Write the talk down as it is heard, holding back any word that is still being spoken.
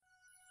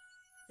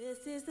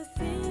This is the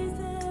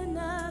season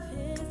of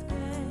His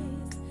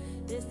grace.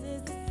 This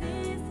is the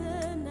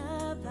season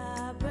of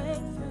our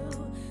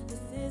breakthrough. This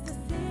is the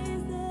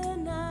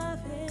season of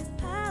His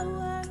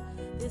power.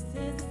 This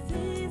is the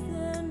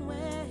season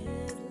where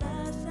His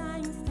love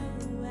shines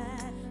through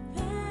at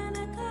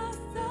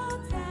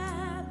Pentecostal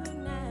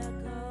Tabernacle,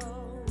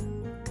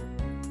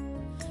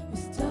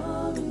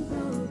 restoring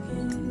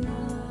broken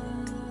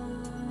love.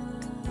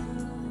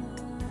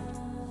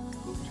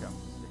 Luke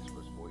chapter 6,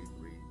 verse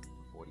 43 to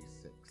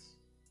 46.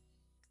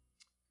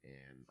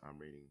 And I'm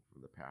reading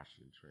from the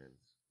Passion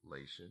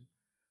Translation.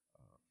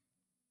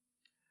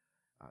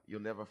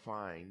 You'll never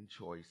find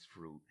choice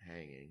fruit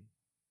hanging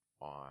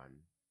on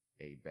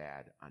a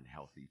bad,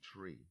 unhealthy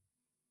tree.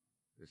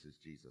 This is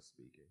Jesus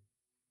speaking.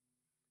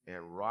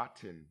 And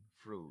rotten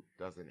fruit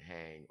doesn't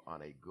hang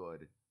on a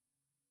good,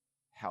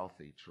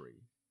 healthy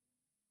tree.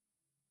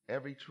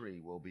 Every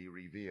tree will be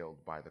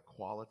revealed by the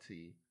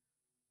quality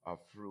of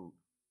fruit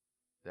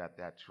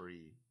that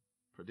tree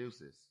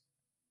produces.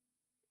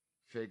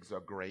 Figs or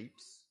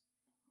grapes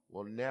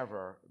will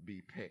never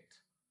be picked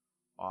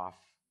off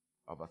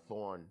of a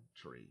thorn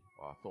tree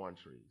or thorn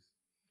trees.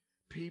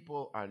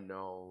 People are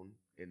known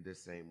in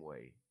this same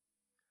way.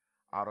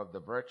 Out of the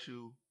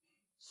virtue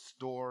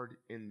stored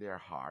in their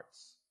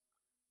hearts,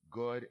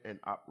 good and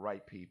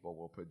upright people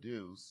will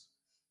produce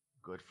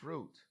good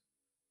fruit.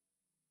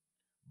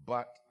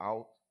 But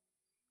out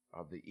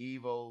of the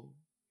evil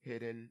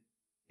hidden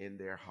in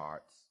their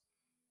hearts,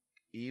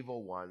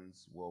 evil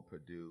ones will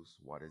produce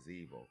what is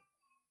evil.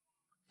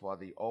 For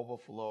the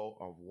overflow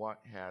of what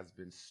has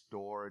been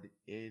stored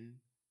in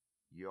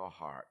your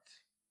heart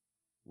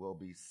will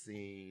be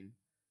seen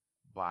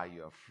by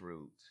your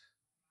fruit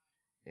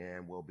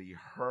and will be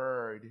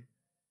heard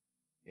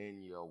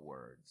in your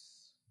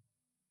words.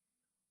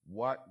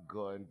 What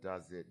good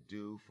does it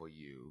do for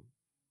you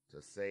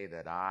to say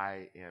that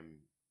I am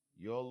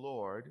your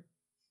Lord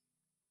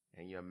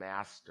and your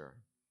master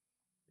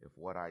if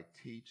what I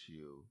teach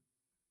you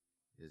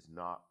is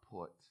not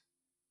put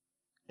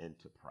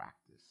into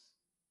practice?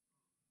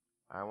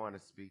 I want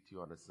to speak to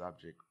you on the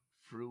subject,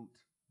 fruit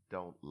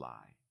don't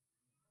lie.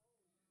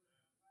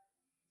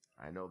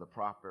 I know the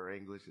proper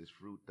English is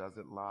fruit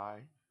doesn't lie,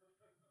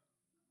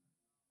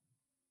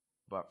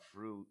 but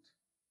fruit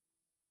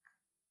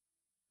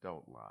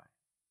don't lie.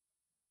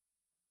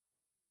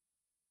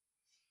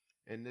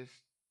 In this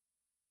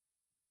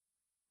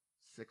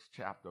 6th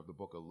chapter of the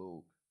book of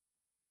Luke,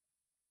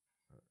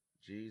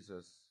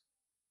 Jesus,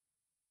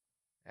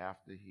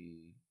 after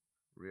he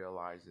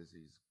realizes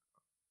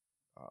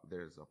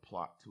there's a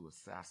plot to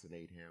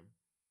assassinate him,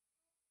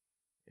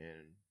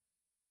 and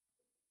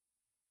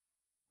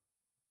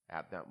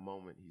at that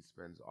moment he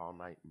spends all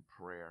night in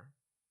prayer,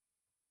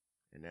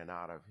 and then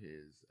out of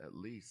his at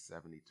least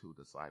 72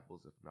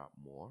 disciples, if not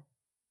more,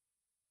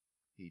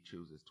 he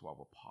chooses 12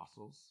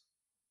 apostles.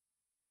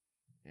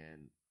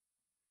 And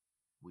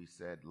we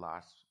said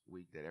last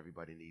week that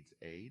everybody needs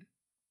aid.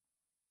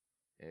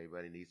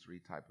 Everybody needs 3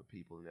 types of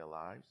people in their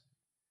lives.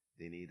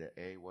 They need an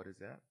A, what is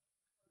that?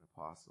 An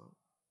apostle.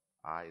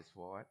 I is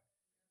for what?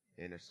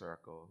 Inner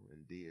circle.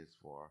 And D is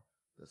for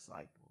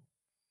disciple.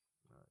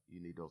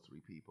 You need those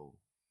 3 people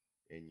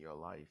in your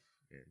life.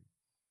 And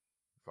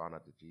found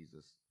out that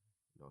Jesus,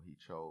 he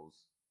chose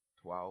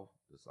 12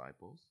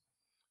 disciples.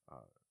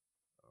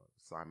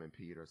 Simon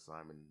Peter,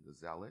 Simon the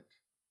Zealot,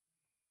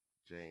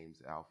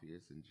 James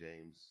Alphaeus, and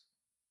James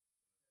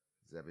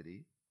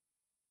Zebedee.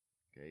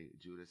 Okay,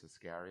 Judas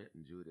Iscariot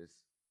and Judas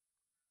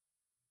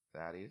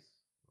Thaddeus.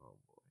 Oh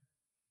boy.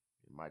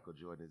 And Michael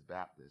Jordan is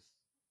Baptist.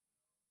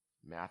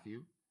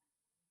 Matthew.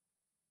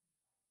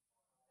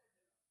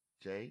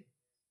 J.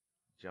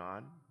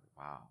 John.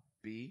 Wow.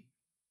 B.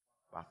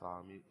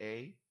 Bartholomew.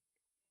 A.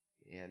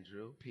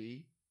 Andrew.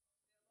 P.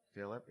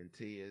 Philip. And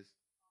T is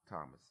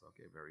Thomas.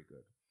 Okay, very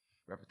good.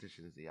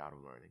 Repetition is the art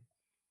of learning.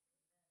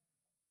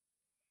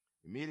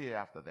 Immediately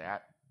after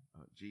that,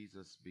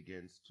 Jesus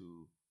begins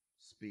to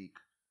speak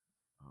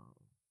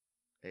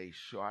a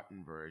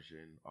shortened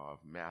version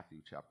of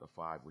Matthew chapter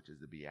 5, which is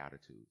the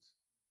Beatitudes.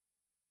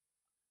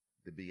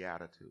 The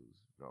Beatitudes,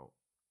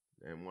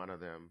 and one of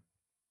them,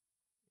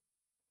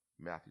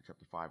 Matthew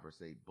chapter 5,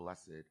 verse 8,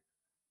 blessed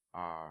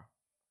are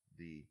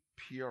the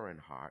pure in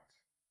heart.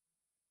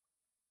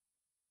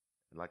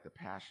 And like the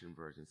Passion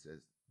Version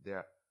says,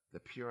 the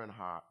pure in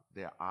heart,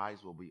 their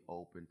eyes will be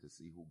open to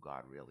see who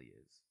God really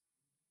is.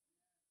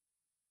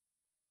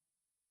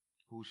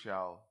 Who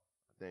shall,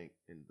 I think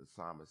in the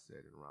psalmist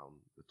said in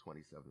around the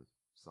 27th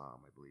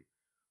Psalm, I believe,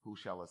 who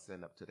shall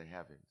ascend up to the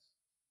heavens?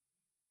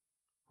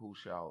 Who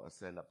shall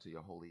ascend up to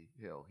your holy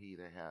hill? He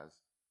that has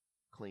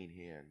clean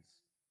hands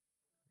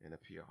and a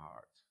pure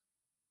heart.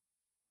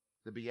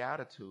 The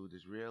Beatitude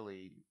is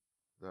really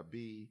the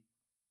B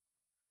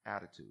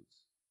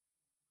attitudes.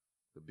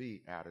 The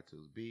B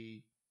attitudes.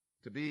 B,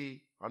 to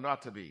be or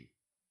not to be.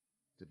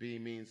 To be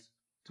means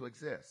to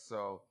exist.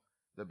 So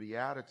the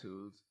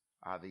Beatitudes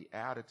are the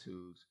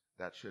attitudes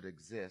that should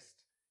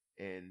exist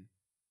in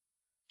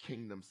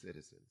kingdom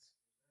citizens.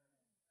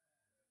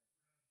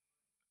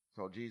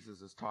 So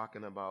Jesus is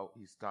talking about,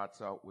 he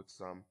starts out with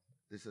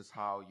this is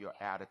how your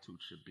attitude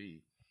should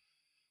be.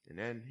 And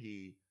then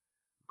he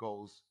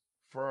goes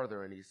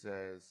further and he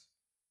says,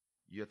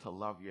 you're to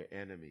love your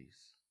enemies.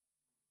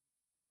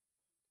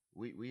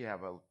 We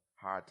have a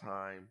hard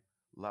time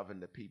loving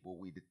the people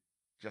we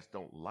just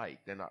don't like.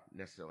 They're not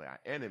necessarily our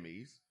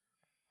enemies,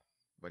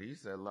 but he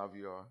said, love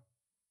your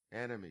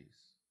enemies.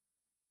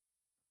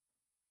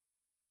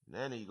 And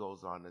then he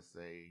goes on to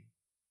say,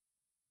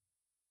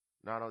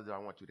 not only do I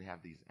want you to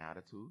have these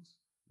attitudes,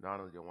 not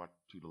only do I want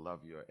you to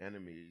love your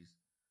enemies,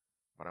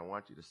 but I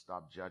want you to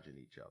stop judging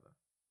each other.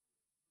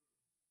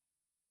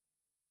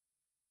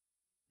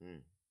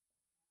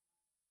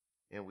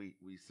 And we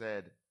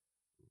said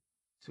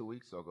 2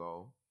 weeks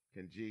ago,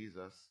 can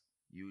Jesus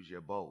use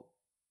your boat?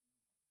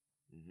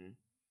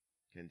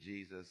 Can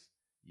Jesus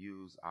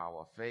use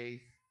our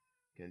faith?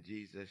 Can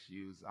Jesus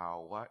use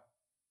our what?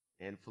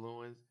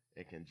 Influence.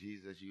 And can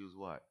Jesus use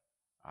what?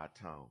 Our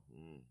tongue.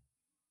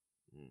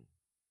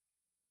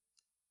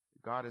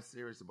 God is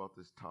serious about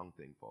this tongue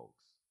thing,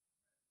 folks.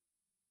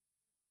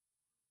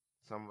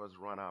 Some of us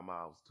run our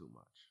mouths too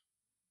much.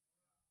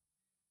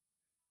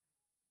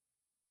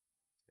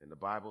 And the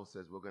Bible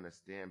says we're going to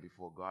stand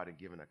before God and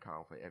give an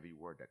account for every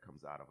word that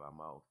comes out of our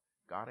mouth.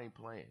 God ain't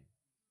playing.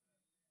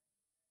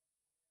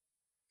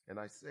 And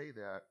I say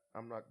that,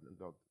 I'm not,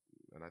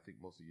 and I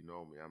think most of you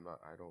know me, I'm not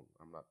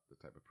the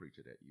type of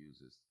preacher that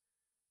uses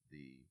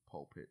the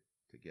pulpit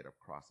to get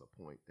across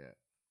a point that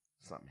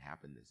something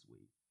happened this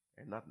week.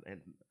 And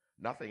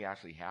nothing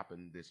actually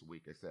happened this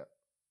week except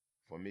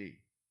for me.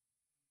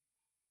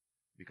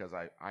 Because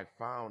I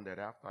found that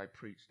after I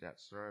preached that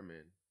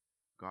sermon,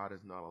 God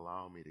is not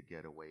allowing me to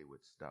get away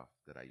with stuff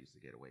that I used to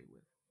get away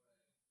with.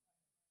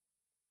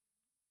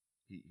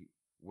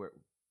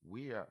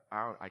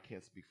 I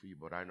can't speak for you,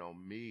 but I know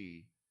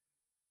me,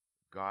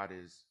 God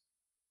is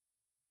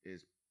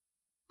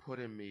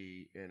putting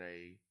me in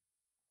a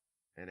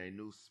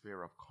new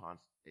sphere of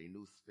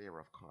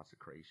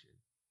consecration,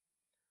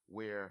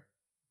 where,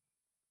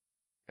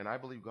 and I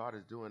believe God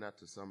is doing that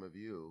to some of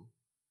you,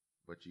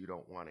 but you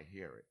don't want to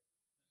hear it.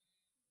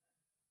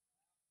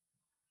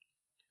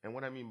 And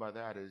what I mean by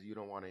that is you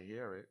don't want to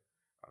hear it.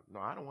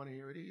 No, I don't want to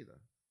hear it either.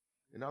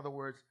 In other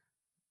words,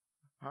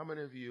 how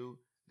many of you,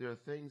 there are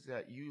things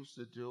that you used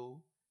to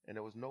do and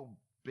there was no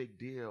big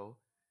deal,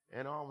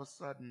 and all of a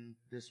sudden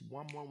this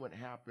one moment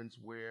happens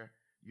where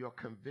you're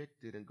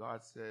convicted and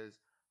God says,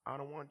 I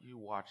don't want you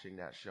watching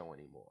that show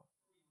anymore.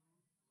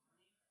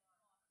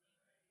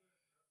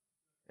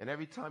 And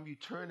every time you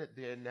turn it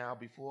there now,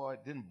 before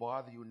it didn't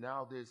bother you,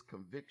 now there's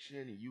conviction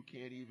and you're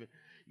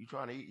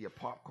trying to eat your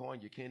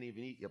popcorn, you can't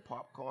even eat your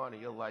popcorn,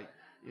 and you're like,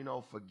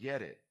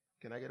 forget it.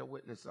 Can I get a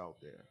witness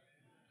out there?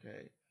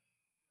 Okay.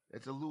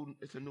 It's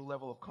a new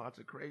level of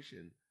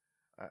consecration.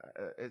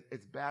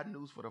 It's bad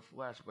news for the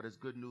flesh, but it's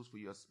good news for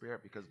your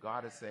spirit, because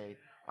God is saying,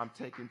 I'm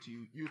taking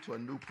you to a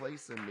new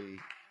place in me,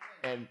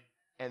 and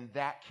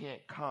that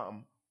can't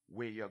come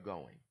where you're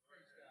going.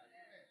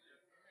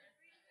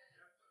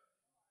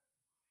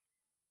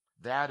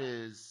 That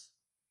is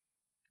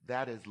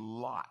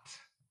Lot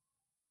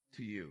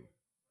to you.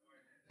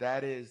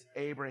 That is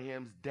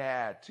Abraham's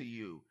dad to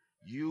you.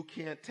 You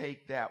can't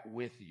take that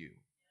with you.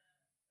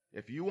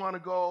 If you want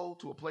to go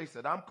to a place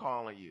that I'm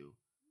calling you,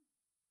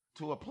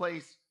 to a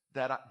place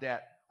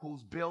that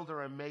whose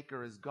builder and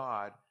maker is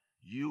God,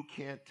 you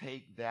can't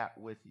take that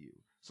with you.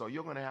 So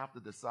you're going to have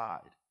to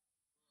decide.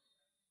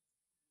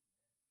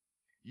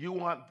 You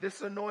want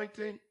this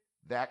anointing?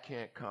 That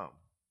can't come.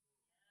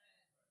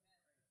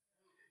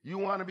 You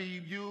want to be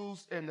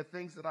used in the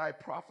things that I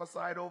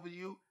prophesied over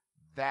you?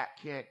 That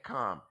can't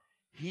come.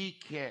 He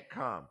can't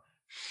come.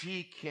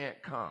 She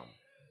can't come.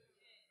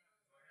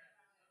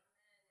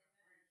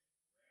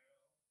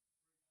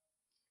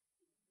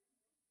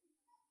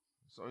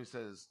 So he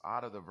says,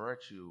 out of the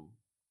virtue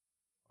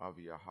of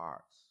your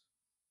hearts.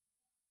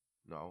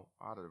 No,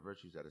 out of the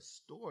virtues that are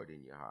stored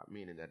in your heart,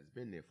 meaning that it's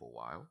been there for a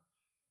while.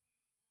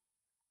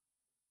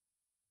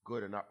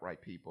 Good and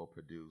upright people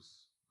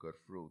produce good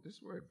fruit.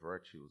 This word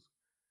virtues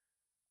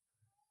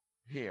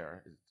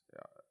here,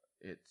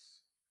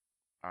 it's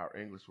our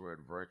English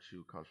word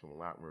virtue comes from a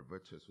Latin word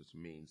virtus, which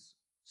means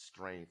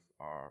strength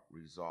or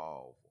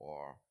resolve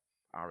or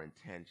our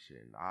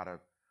intention. Out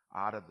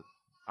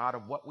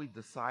of what we've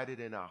decided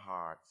in our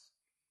hearts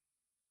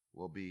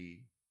will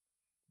be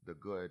the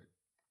good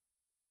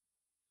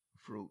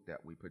fruit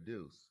that we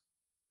produce.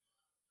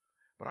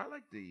 But I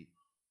like the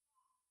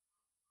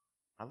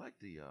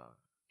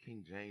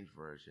King James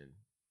Version,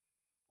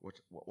 which,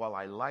 well,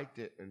 I liked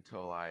it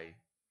until I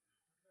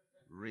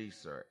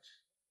researched.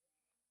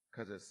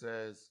 Because it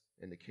says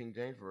in the King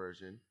James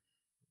Version,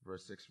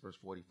 verse 6, verse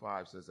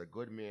 45, says, a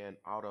good man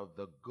out of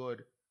the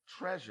good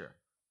treasure.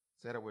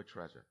 Say that word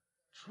treasure.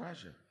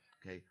 Treasure.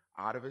 Okay.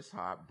 Out of his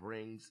heart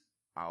brings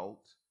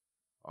out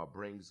or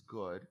brings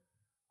good.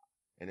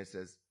 And it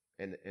says,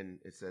 and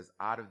it says,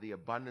 out of the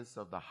abundance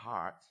of the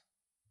heart,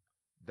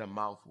 the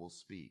mouth will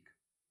speak.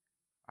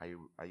 Are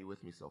you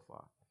with me so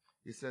far?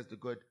 It says the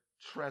good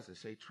treasure.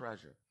 Say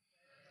treasure.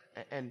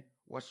 And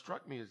what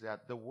struck me is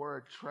that the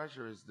word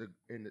treasure is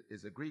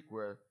the Greek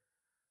word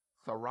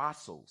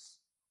tharasos,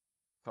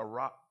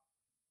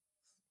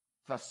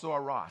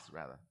 thesauros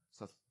rather,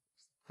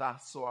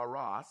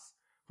 thesauros,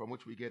 from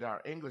which we get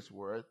our English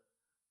word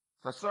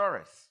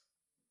thesaurus.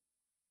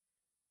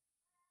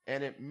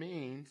 And it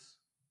means,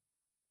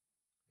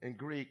 in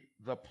Greek,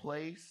 the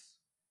place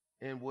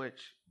in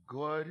which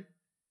good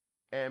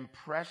and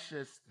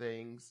precious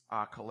things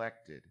are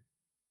collected.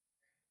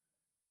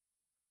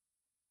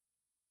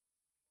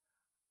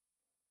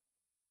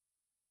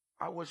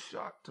 I was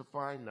shocked to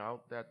find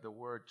out that the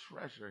word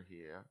treasure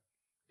here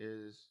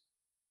is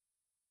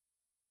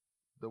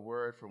the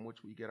word from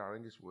which we get our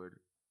English word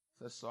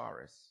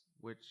thesaurus,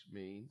 which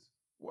means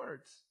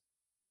words,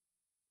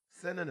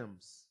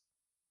 synonyms.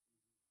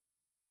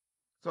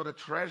 So the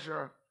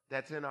treasure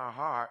that's in our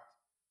heart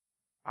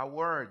are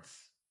words.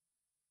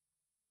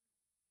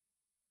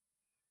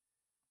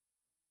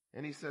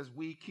 And he says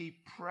we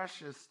keep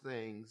precious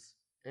things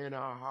in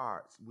our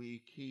hearts.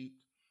 We keep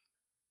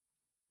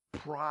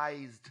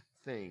prized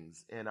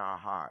things in our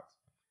hearts.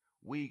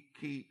 We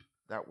keep,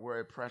 that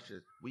word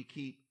precious, we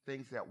keep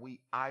things that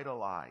we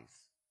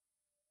idolize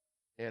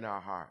in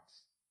our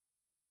hearts.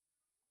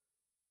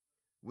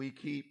 We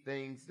keep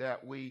things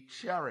that we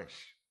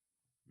cherish.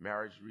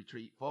 Marriage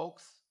retreat,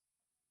 folks.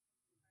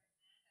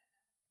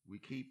 We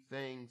keep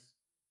things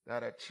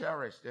that are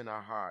cherished in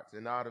our hearts,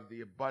 and out of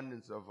the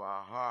abundance of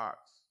our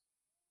hearts,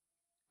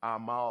 our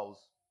mouths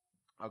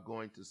are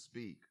going to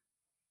speak.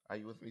 Are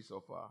you with me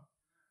so far?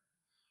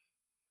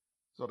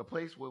 So the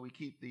place where we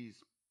keep these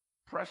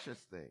precious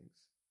things,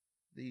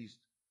 these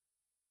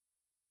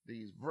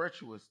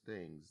virtuous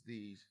things,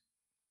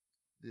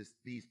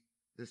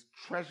 this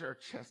treasure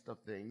chest of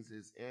things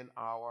is in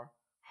our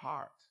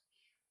heart.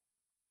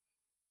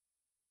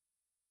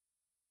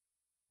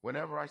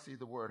 Whenever I see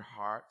the word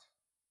heart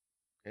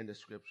in the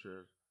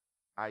scripture,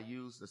 I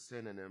use the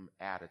synonym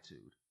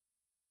attitude.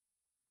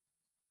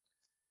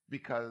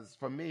 Because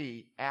for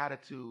me,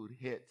 attitude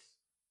hits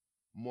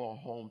more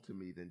home to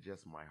me than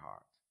just my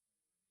heart.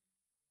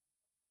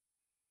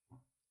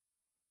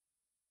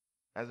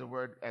 As a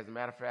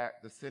matter of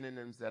fact, the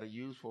synonyms that are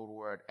used for the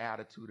word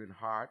attitude and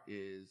heart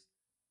is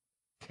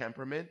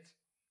temperament.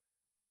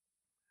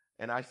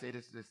 And I say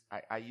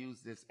I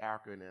use this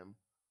acronym,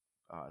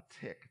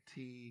 TIC,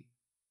 T-I-C.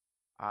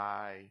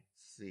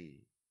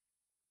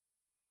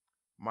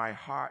 My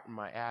heart and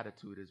my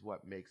attitude is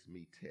what makes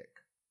me tick.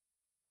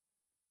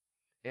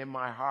 In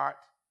my heart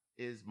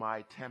is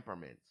my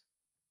temperament.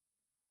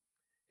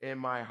 In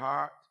my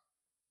heart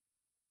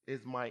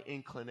is my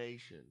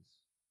inclinations.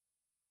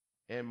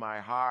 In my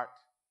heart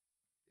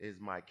is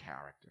my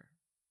character.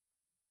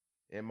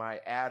 In my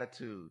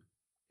attitude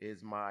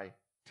is my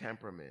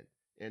temperament.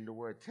 In the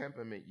word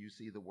temperament, you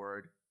see the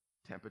word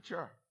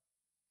temperature.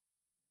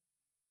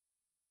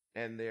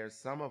 And there's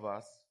some of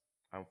us,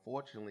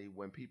 unfortunately,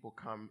 when people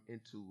come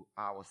into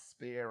our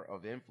sphere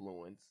of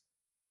influence,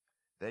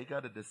 they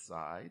got to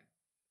decide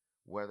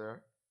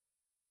whether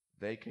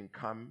they can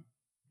come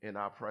in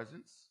our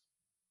presence.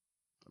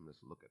 I'm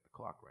just look at the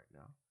clock right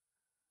now.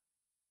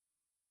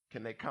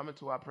 Can they come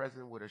into our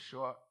presence with a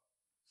short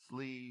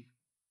sleeve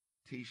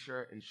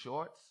t-shirt and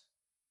shorts?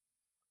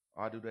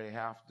 Or do they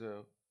have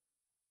to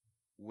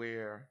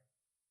wear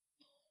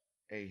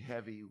a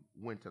heavy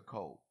winter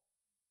coat?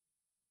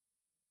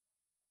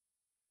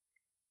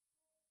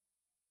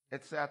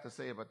 It's sad to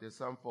say, but there's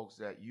some folks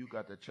that you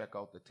got to check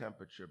out the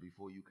temperature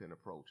before you can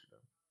approach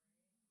them.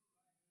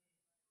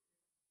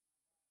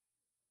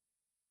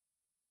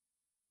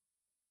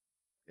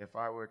 If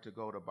I were to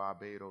go to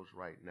Barbados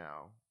right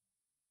now,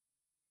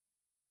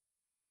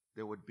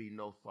 there would be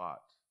no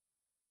thought.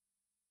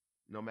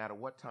 No matter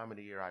what time of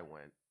the year I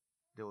went,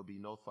 there would be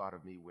no thought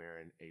of me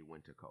wearing a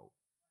winter coat.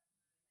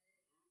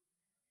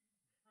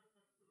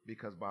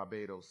 Because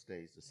Barbados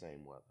stays the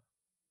same weather.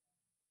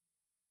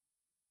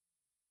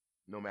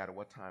 No matter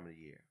what time of the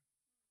year.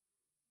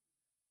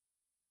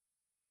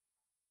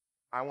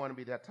 I want to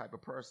be that type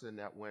of person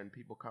that when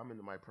people come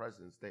into my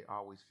presence, they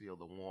always feel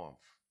the warmth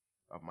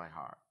of my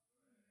heart.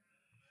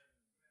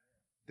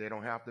 They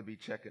don't have to be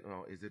checking,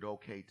 is it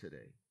okay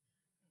today?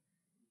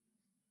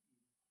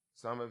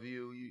 Some of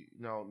you,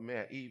 know,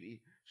 man,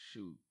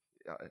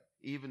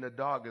 even the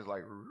dog is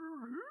like,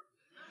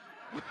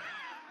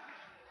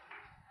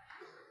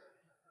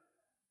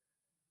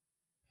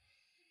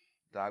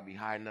 dog be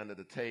hiding under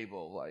the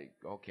table like,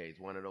 okay, it's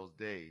one of those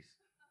days.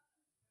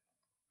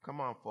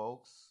 Come on,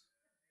 folks.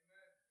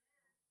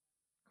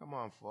 Come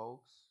on,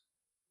 folks.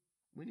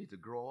 We need to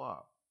grow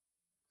up.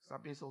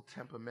 Stop being so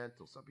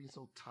temperamental. Stop being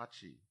so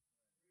touchy.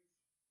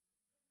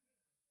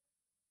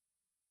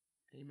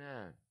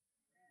 Amen.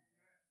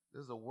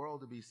 There's a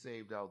world to be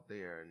saved out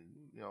there, and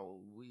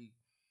we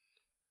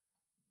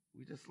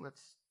just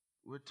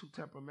we're too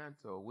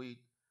temperamental. We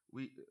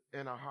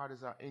in our heart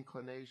is our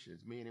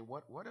inclinations, meaning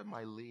what are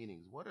my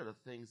leanings? What are the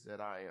things that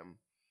I'm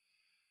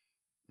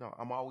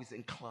always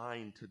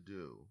inclined to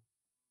do?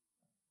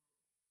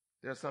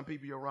 There are some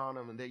people you're around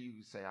them, and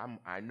you say,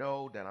 I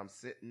know that I'm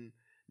sitting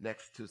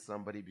next to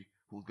somebody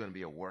who's going to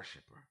be a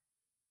worshiper.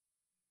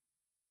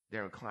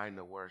 They're inclined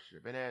to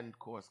worship. And then, of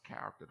course,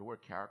 character. The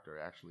word character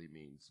actually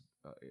means,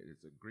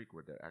 it's a Greek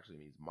word that actually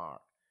means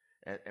mark.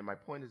 And my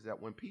point is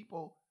that when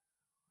people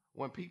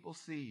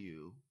see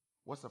you,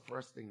 what's the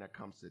first thing that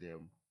comes to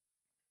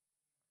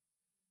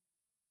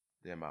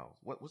their mouths?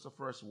 What's the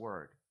first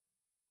word?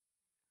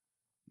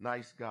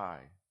 Nice guy,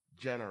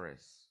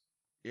 generous,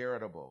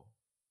 irritable,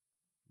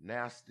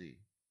 nasty.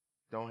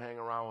 Don't hang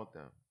around with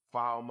them.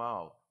 Foul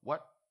mouth.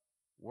 What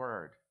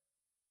word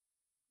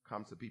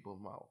comes to people's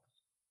mouths?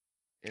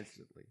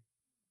 Instantly.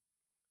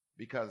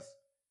 Because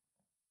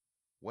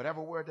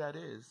whatever word that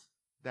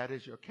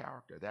is your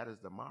character. That is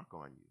the mark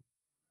on you.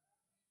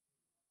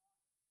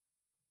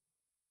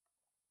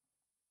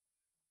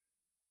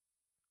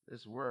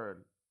 This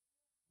word,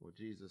 where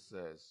Jesus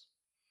says,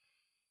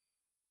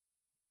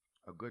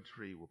 a good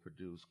tree will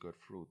produce good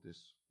fruit.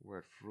 This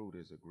word fruit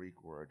is a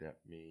Greek word that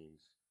means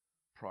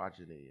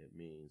progeny. It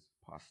means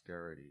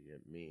posterity.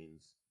 It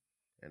means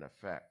an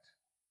effect.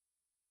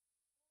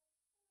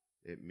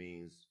 It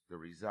means the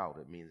result.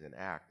 It means an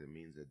act. It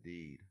means a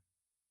deed.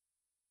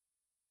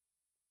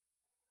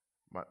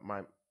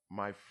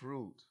 My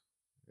fruit,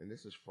 and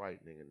this is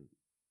frightening, and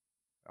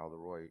Elder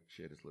Roy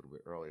shared this a little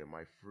bit earlier,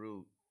 my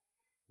fruit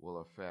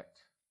will affect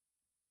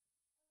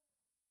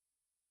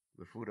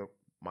the fruit of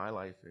my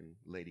life and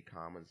Lady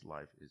Carmen's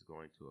life is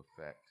going to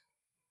affect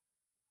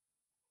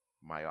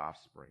my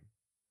offspring,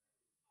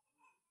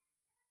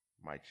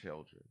 my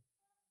children.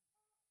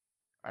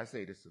 I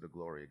say this to the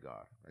glory of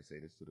God. I say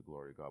this to the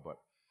glory of God. But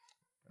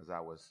as I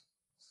was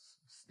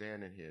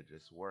standing here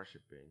just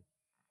worshiping,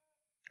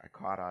 I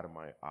caught out of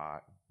my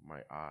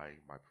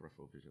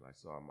peripheral vision, I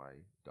saw my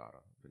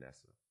daughter,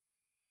 Vanessa.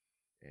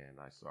 And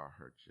I saw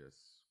her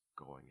just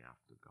going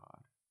after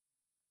God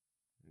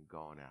and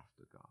going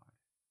after God.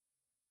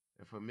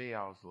 And for me,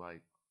 I was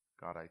like,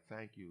 God, I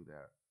thank you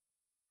that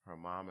her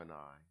mom and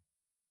I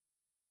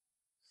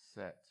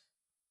set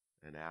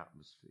an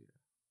atmosphere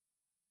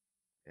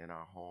in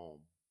our home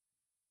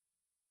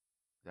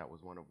that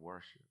was one of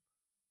worship.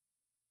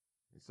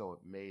 And so it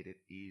made it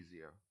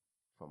easier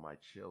for my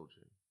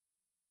children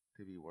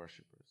to be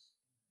worshipers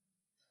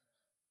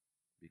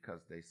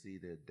because they see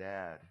their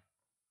dad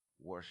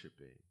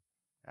worshiping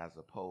as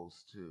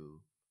opposed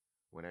to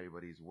when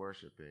everybody's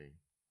worshiping,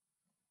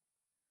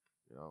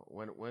 you know,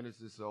 when is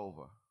this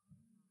over?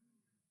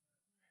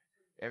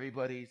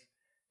 Everybody's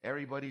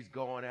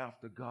going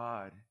after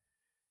God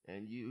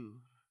and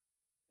you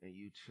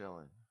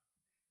chilling.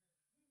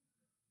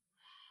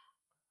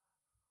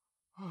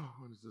 Oh,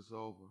 when is this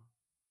over?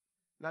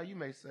 Now you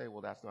may say,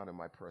 well, that's not in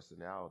my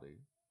personality,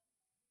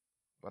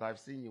 but I've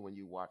seen you when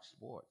you watch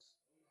sports.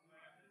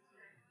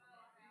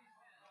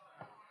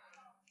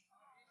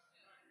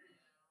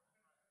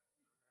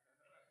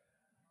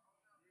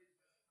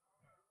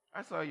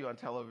 I saw you on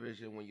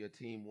television when your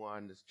team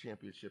won this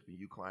championship and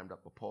you climbed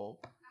up a pole.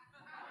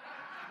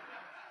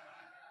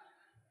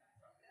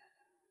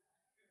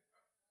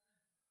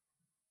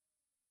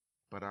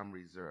 But I'm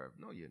reserved.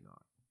 No, you're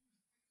not.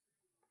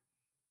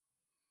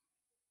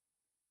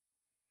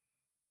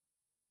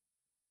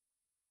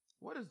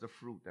 What is the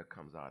fruit that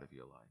comes out of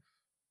your life?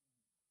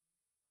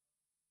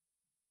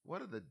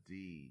 What are the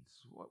deeds?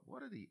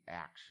 What are the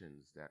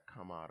actions that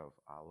come out of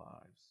our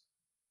lives?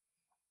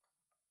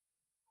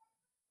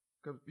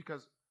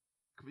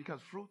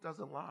 Because fruit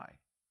doesn't lie.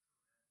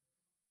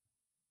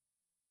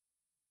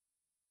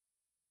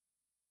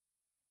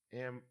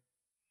 And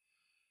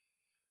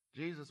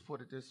Jesus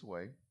put it this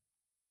way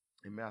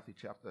in Matthew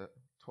chapter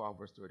 12,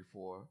 verse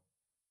 34,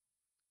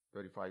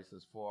 35, he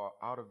says, for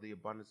out of the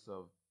abundance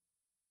of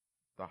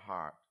the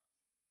heart,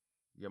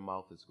 your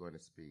mouth is going to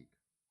speak.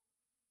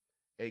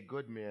 A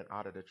good man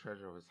out of the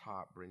treasure of his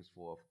heart brings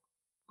forth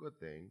good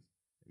things.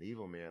 An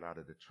evil man out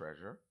of the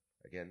treasure,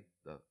 again,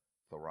 the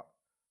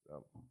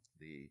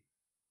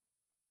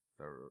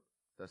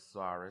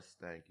thesaurus,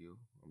 thank you,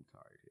 I'm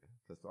tired here.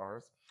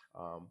 Thesaurus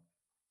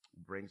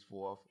brings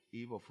forth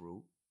evil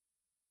fruit.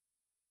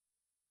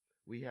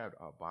 We had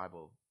a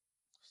Bible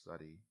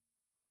study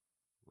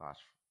last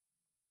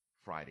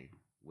Friday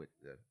with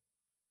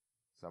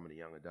some of the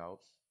young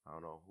adults. I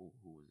don't know who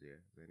was there.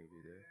 Is any of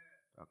you there?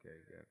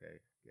 Okay.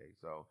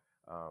 So,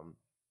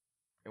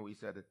 and we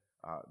said that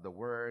the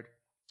word,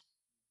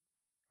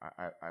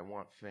 I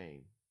want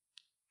fame.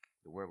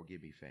 The word will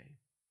give me fame.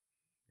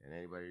 And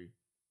anybody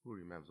who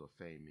remembers what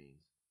fame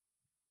means?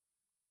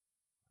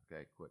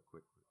 Okay, quick.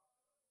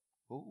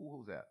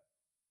 Who's that?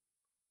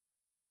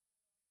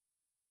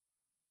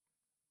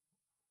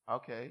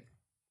 Okay.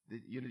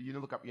 You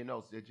didn't look up your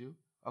notes, did you?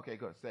 Okay,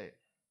 good. Say it.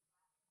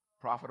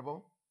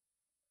 Profitable.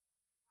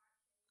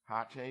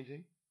 Heart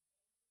changing.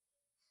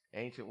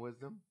 Ancient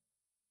wisdom.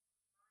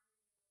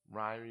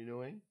 Mind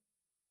renewing.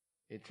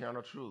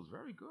 Eternal truths.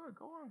 Very good.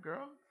 Go on,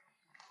 girl.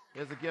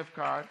 Here's a gift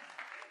card.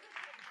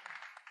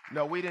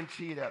 No, we didn't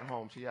cheat at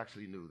home. She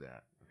actually knew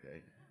that.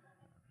 Okay.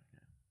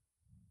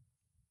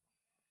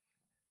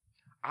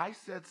 I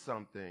said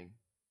something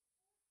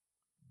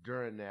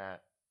during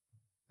that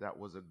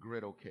was a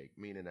griddle cake,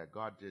 meaning that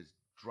God just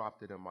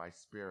dropped it in my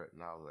spirit,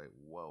 and I was like,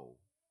 whoa.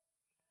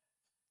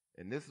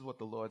 And this is what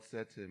the Lord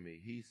said to me.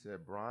 He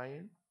said,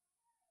 Brian,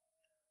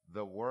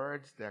 the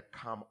words that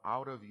come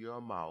out of your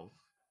mouth,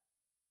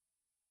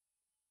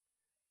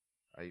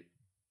 okay,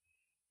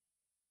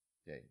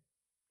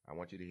 I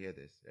want you to hear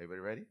this. Everybody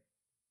ready?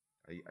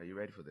 Are you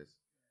ready for this?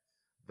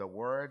 The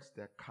words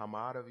that come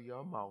out of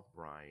your mouth,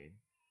 Brian,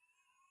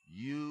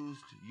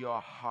 used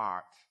your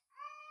heart.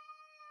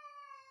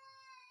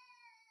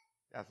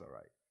 That's all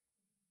right.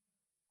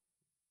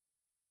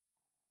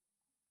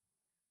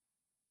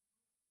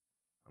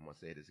 I'm going to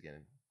say this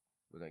again.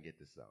 We're going to get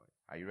this out.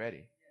 Are you ready?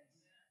 Yes.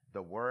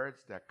 The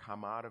words that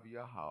come out of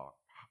your heart,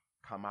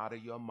 come out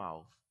of your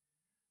mouth,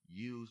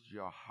 used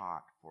your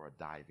heart for a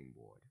diving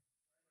board.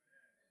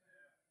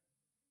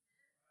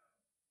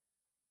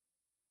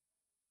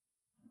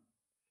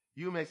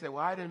 You may say,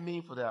 well, I didn't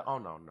mean for that. Oh,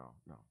 no.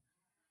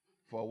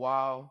 For a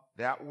while,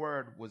 that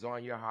word was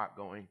on your heart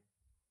going,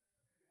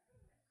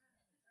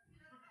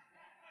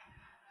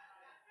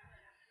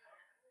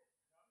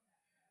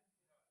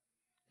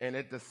 and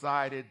it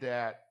decided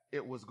that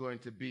it was going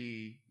to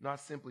be not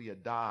simply a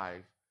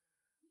dive,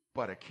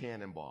 but a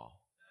cannonball.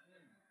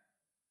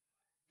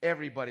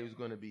 Everybody was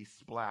going to be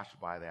splashed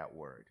by that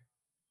word.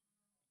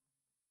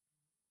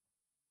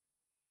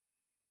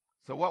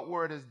 So what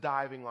word is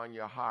diving on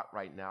your heart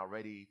right now,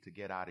 ready to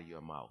get out of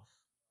your mouth?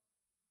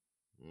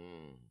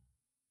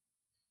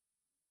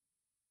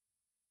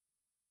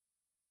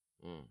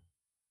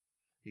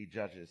 He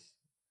judges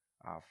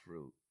our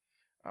fruit.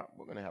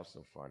 We're going to have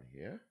some fun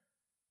here.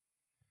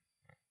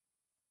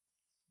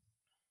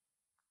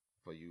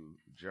 For you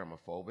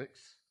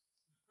germophobics.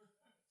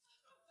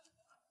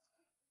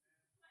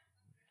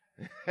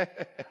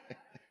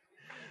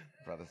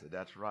 Brother said,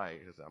 that's right.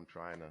 I'm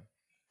trying to.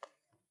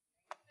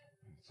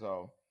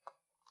 So,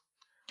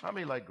 how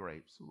many like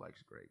grapes? Who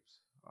likes grapes?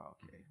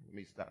 Okay, let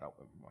me start out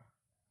with one.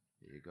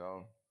 Here you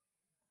go.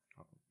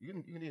 Oh, you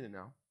can eat it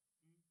now.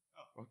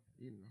 Oh,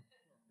 eat it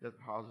now.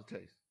 How's it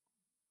taste?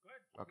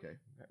 Good. Okay,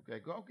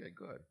 go. Okay,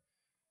 good.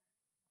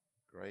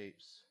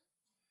 Grapes.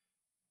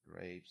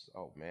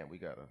 Oh man, we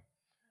gotta.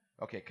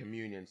 Okay,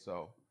 communion.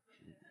 So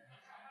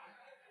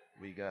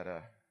we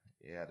gotta.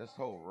 Yeah, this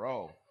whole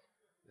row.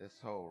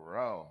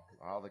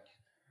 All the.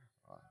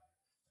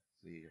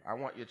 See, I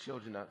want your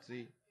children to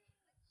see.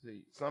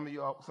 Some of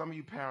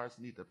you parents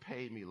need to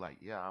pay me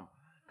like,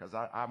 because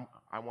I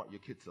want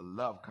your kids to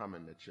love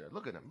coming to church.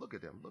 Look at them.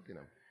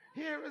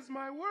 Here is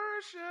my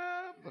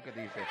worship. Look at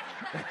these things.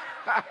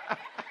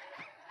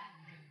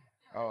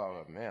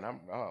 Oh man,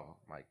 oh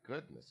my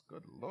goodness,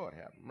 good Lord,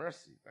 have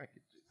mercy. Thank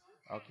you, Jesus.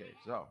 Okay,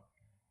 so,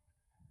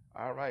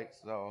 all right,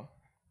 so,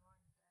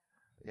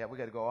 yeah, we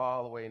got to go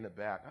all the way in the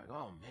back.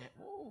 Oh man,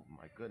 oh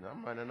my goodness,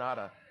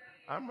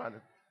 I'm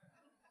running.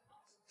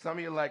 Some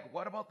of you are like,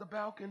 what about the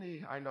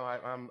balcony? I know,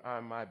 I'm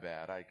my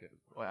bad. I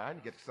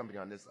didn't get somebody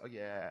on this. Oh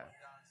yeah,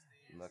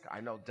 look,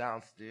 I know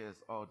downstairs.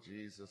 Oh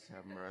Jesus,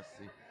 have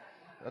mercy.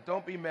 Now,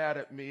 don't be mad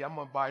at me. I'm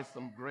gonna buy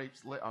some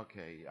grapes.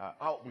 Okay.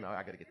 Oh no,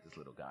 I gotta get this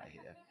little guy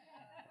here.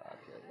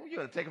 Okay. Well, you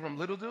gonna take it from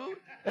little dude?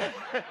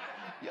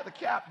 You're the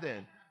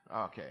captain.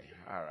 Okay.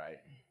 All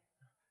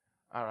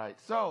right.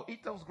 So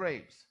eat those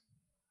grapes.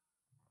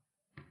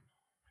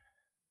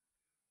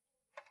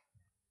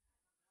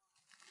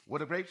 Were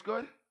the grapes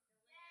good?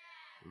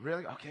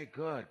 Really? Okay,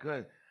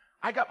 good.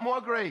 I got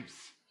more grapes.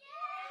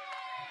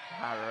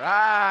 All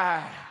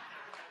right.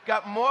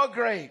 Got more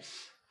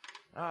grapes.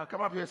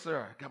 Come up here,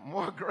 sir. Got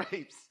more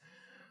grapes.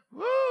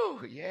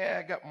 Woo!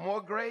 Yeah, got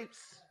more grapes.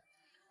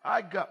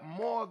 I got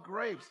more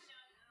grapes.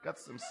 Got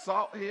some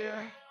salt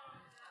here.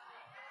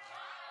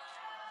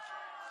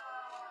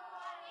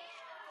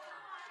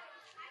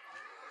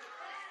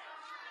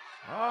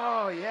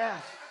 Oh,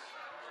 yes.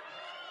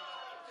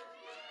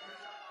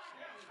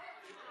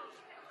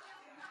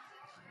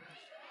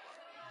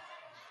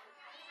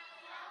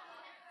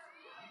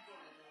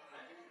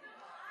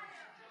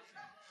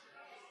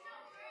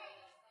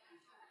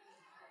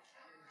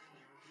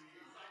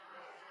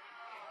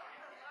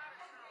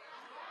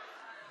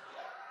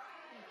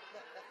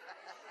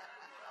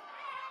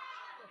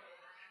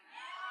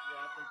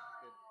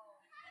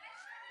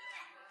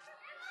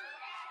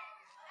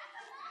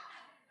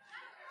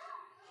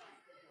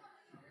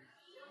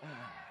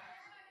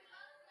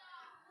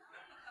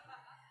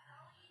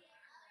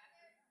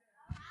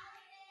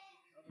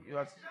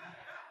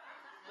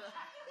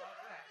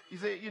 You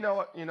say, you know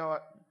what?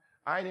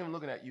 I ain't even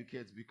looking at you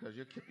kids because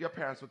your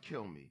parents would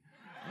kill me.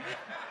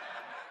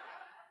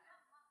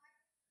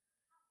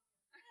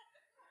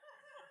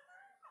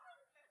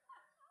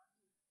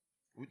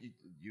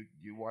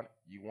 You want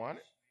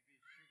it?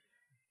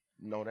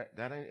 No,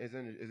 that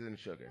isn't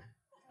sugar.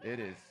 It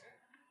is.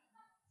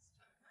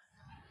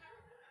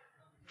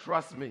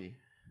 Trust me.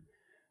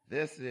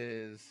 This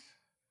is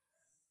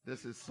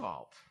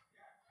salt.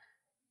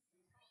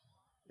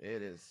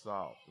 It is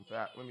salt. In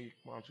fact, why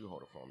don't you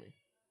hold it for me?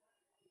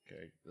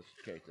 Okay, just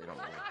in case they don't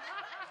know. Okay.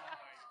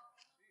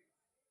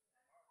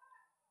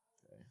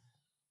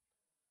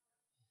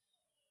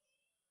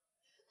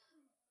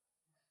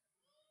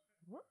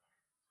 What?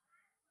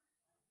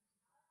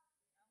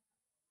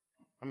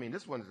 I mean,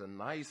 this one's a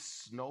nice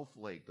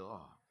snowflake,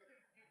 dog.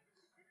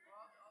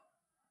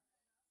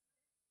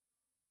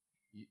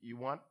 You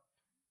want?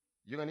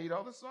 You're going to eat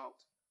all the salt?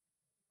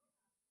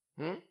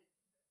 Hmm?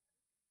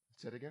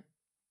 Say it again.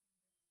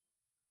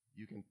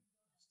 You can.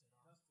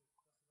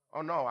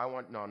 Oh, no,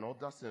 no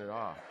dusting it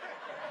off.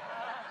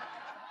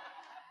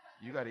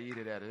 You got to eat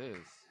it as it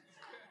is.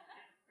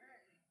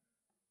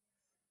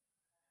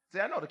 See,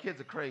 I know the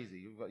kids are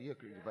crazy, but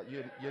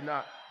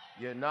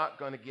you're not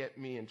going to get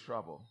me in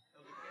trouble.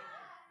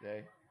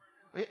 Okay?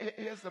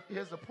 Here's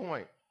the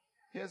point.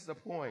 Here's the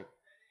point.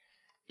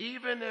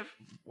 Even if,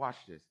 watch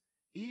this,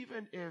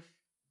 even if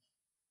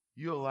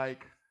you're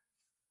like,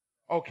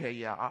 okay,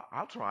 yeah,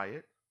 I'll try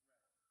it.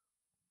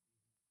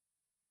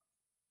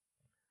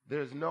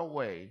 There's no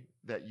way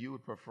that you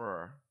would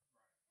prefer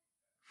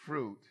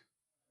fruit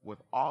with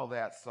all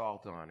that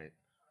salt on it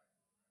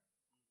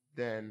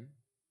than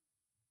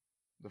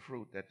the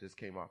fruit that just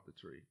came off the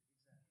tree.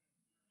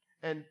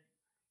 And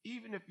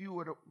even if you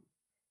were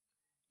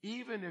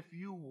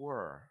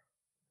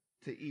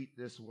to eat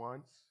this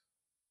once,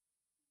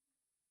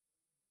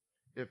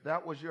 if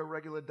that was your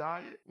regular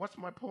diet, what's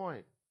my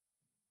point?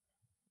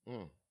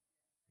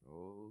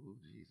 Oh,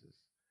 Jesus.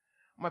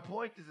 My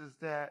point is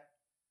that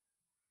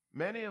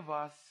many of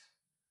us,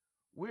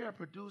 we are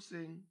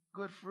producing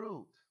good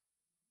fruit.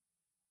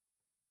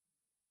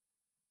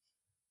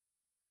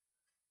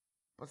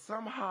 But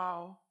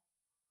somehow,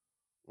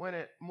 when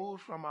it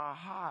moves from our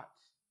hearts,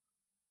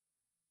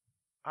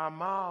 our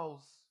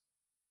mouths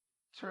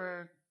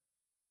turn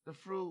the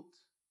fruit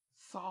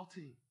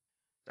salty.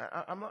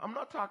 I'm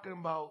not talking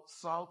about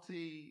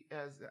salty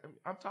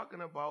I'm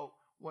talking about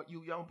what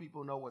you young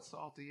people know what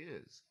salty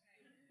is.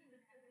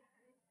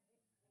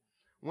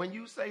 When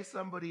you say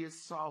somebody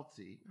is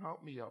salty,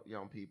 help me out,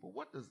 young people,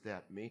 what does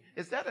that mean?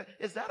 Is that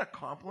a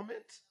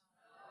compliment?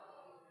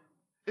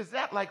 Is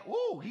that like,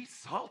 ooh, he's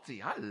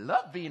salty. I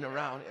love being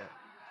around him.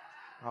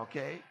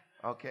 Okay.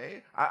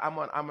 I'm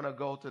gonna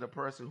go to the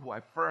person who I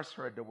first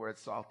heard the word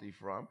salty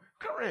from,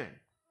 Corinne.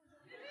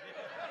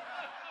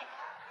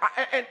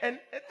 And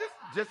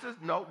just as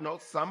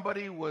note,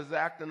 somebody was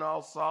acting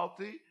all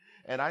salty,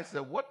 and I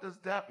said, what does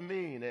that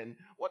mean? And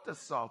what does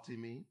salty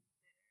mean?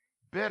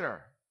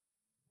 Bitter.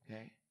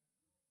 Okay?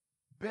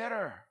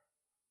 Bitter.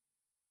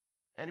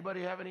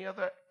 Anybody have any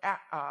other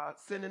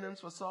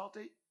synonyms for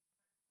salty?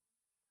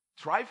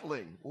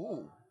 Trifling.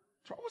 Ooh.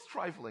 What's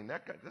trifling?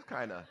 That's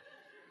kind of,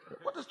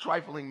 what does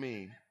trifling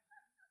mean?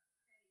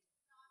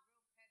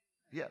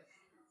 Yeah.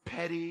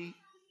 Petty.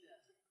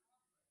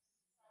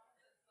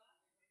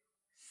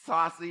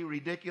 Saucy,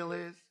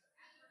 ridiculous.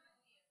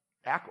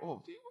 A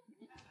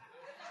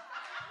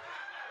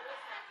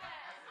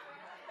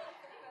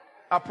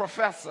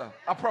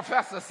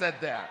professor said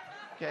that.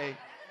 Okay.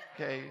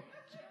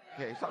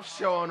 Stop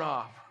showing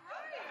off.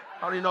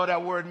 How do you know what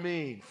that word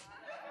means?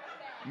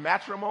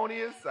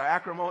 Matrimonious or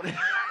acrimonious?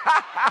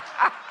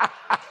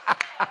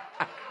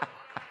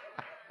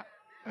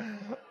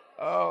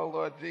 Oh,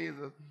 Lord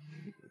Jesus.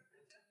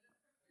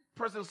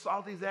 Person who's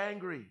salty is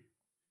angry.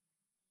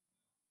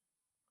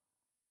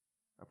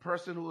 A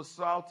person who is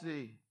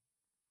salty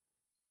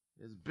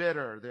is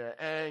bitter. They're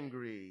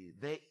angry.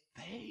 They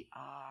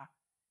are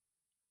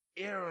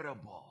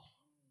irritable.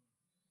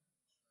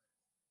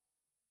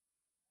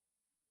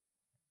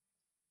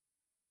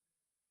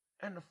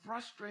 And the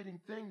frustrating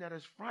thing that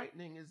is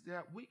frightening is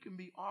that we can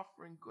be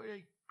offering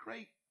great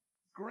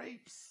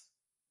grapes,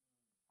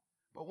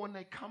 but when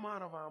they come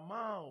out of our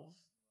mouths,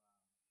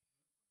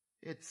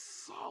 it's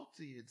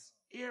salty, it's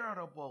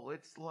irritable.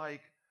 It's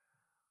like,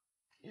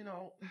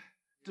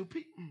 do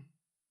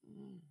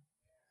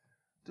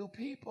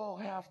people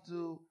have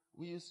to,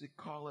 we used to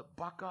call it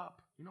buck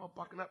up. You know what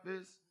bucking up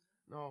is?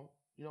 No,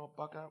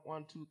 buck up,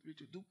 1, 2, 3,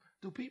 2.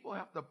 Do people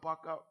have to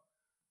buck up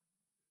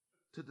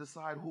to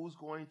decide who's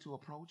going to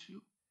approach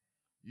you?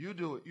 You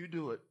do it.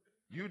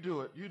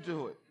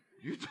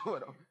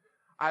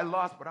 I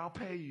lost, but I'll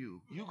pay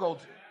you. You go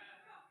to.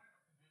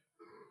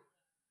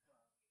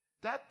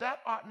 That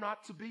ought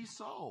not to be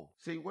so.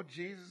 See, what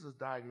Jesus is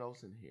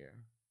diagnosing here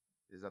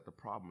is that the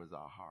problem is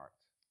our heart.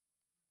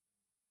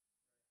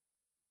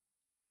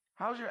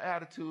 How's your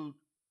attitude,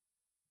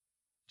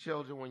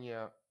 children, when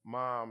your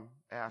mom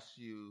asks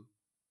you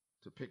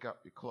to pick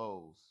up your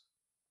clothes,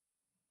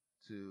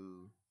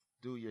 to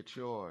do your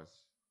chores?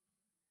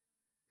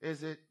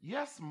 Is it,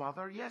 yes,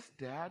 mother, yes,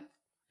 dad?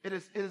 It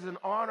is an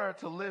honor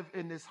to live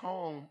in this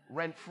home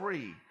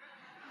rent-free.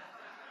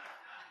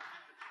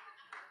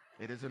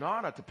 It is an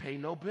honor to pay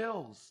no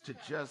bills, to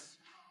just,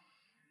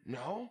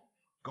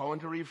 go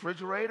into the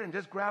refrigerator and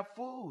just grab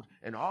food.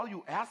 And all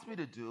you ask me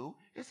to do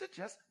is to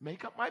just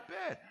make up my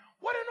bed.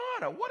 What an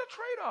honor. What a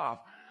trade-off.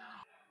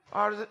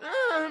 Or is it,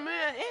 oh,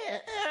 man.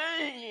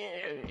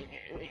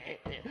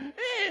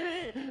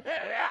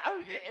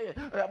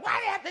 Why do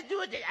I have to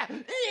do it?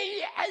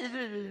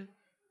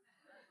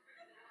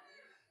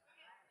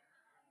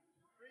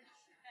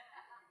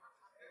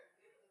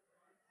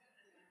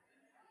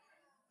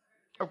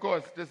 Of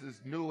course, this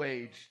is new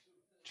age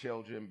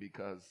children,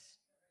 because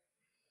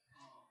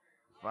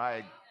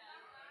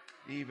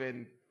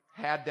even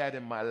had that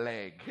in my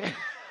leg.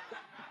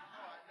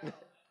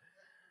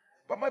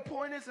 But my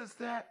point is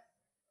that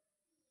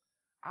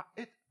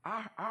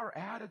our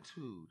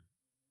attitude,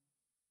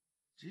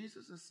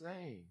 Jesus is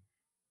saying,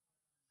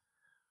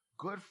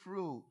 good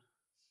fruit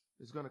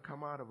is going to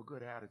come out of a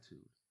good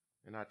attitude.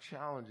 And our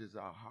challenge is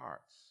our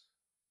hearts.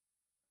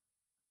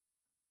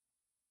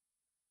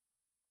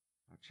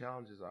 Our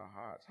challenge is our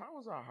hearts. How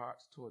is our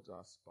hearts towards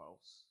our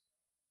spouse?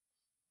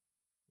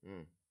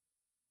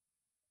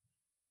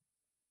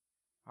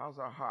 How's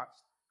our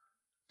hearts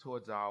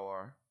towards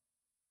our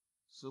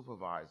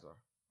supervisor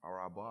or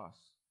our boss?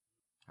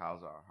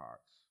 How's our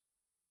hearts?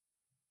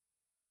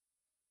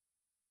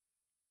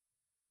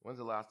 When's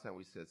the last time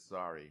we said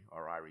sorry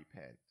or I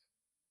repent?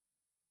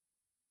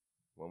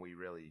 When we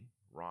really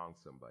wronged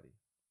somebody.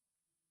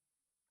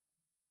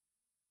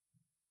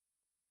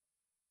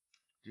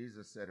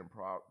 Jesus said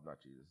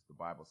the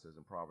Bible says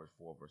in Proverbs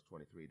 4 verse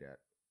 23 that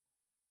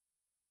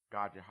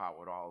guard your heart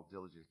with all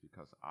diligence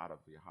because out of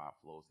your heart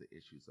flows the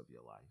issues of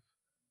your life.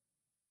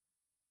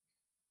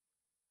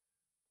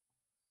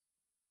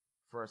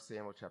 1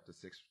 Samuel chapter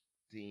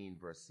 16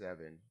 verse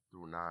 7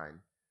 through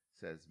 9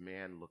 says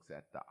man looks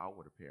at the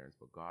outward appearance,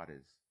 but God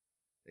is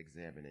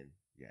examining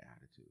your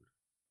attitude.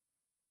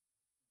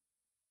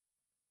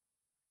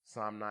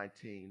 Psalm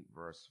 19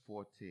 verse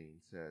 14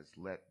 says,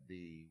 let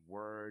the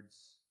words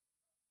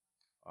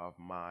of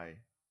my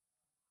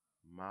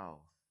mouth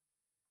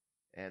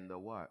and the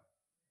what?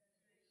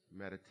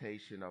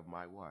 Meditation of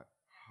my what?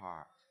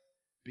 Heart.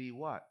 Be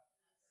what?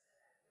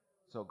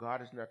 So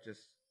God is not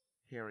just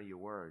hearing your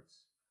words.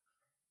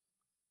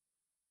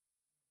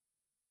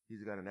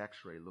 He's got an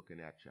x-ray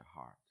looking at your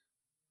heart.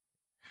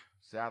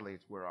 Sadly,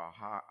 it's where our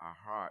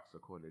hearts,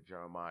 according to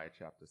Jeremiah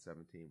chapter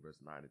 17, verse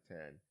 9 to 10,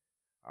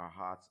 our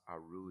hearts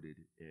are rooted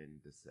in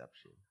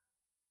deception.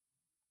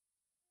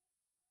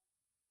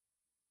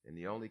 And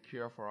the only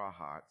cure for our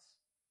hearts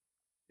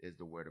is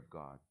the word of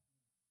God.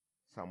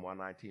 Psalm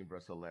 119,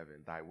 verse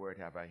 11, thy word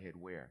have I hid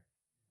where?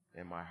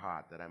 In my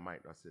heart, that I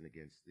might not sin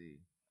against thee.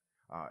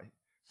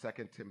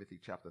 2 Timothy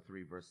chapter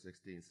 3, verse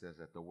 16 says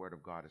that the word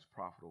of God is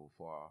profitable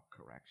for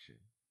correction.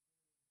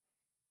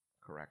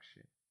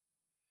 Correction.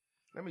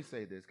 Let me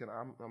say this.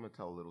 I'm going to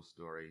tell a little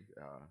story.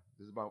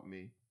 This is about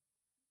me.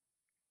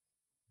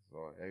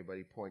 So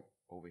everybody point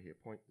over here.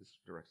 Point this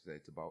direction. Say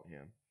it's about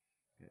him.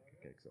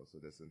 Okay, so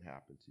this didn't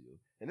happen to you.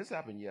 And this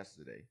happened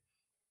yesterday.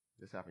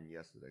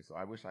 So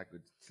I wish I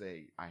could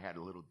say I had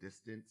a little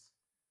distance,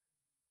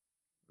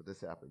 but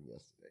this happened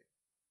yesterday.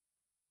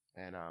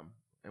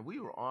 And we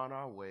were on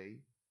our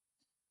way.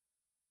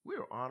 We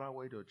were on our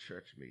way to a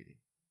church meeting.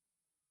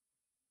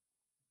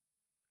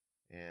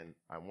 And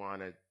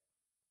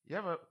you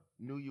ever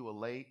knew you were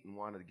late and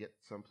wanted to get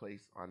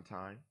someplace on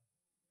time?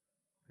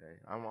 Okay,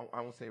 I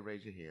won't say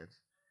raise your hands.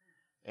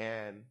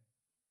 And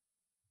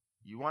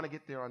you want to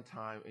get there on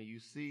time, and you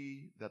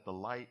see that the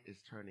light is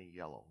turning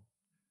yellow.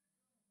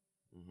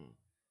 Mm-hmm.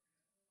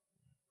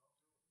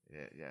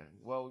 Yeah.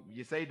 Well,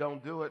 you say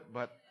don't do it,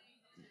 but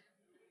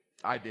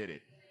I did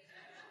it.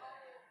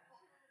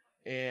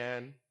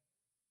 And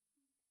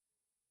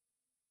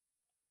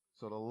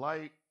so the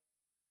light,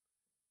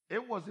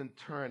 it wasn't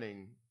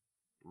turning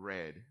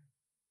red.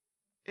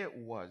 It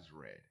was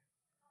red.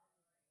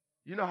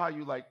 You know how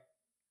you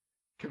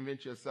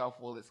convince yourself,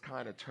 well, it's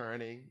kind of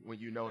turning when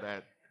you know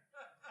that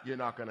you're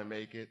not going to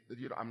make it.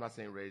 I'm not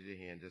saying raise your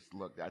hand. Just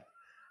look.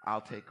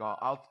 I'll take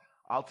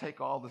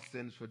all the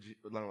sins for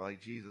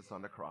like Jesus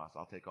on the cross.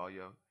 I'll take all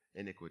your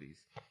iniquities.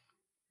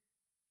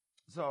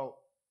 So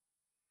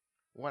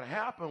what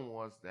happened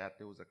was that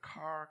there was a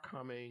car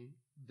coming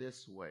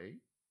this way,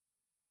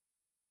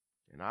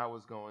 and I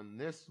was going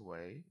this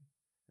way,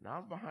 and I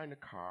was behind the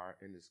car,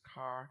 and this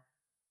car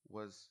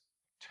was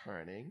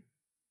turning.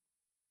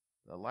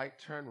 The light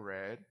turned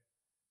red,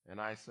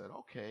 and I said,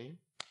 okay,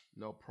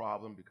 no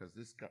problem, because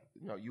this guy,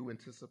 you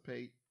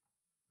anticipate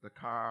the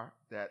car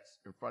that's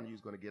in front of you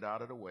is going to get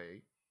out of the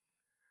way.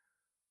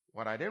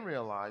 What I didn't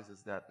realize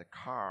is that the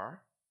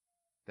car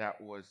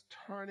that was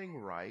turning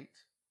right,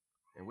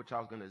 in which I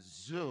was going to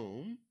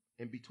zoom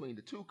in between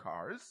the two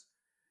cars,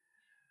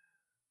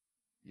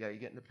 yeah, you're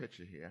getting the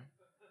picture here.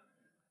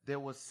 There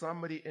was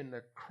somebody in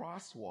the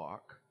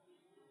crosswalk,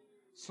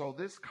 so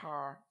this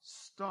car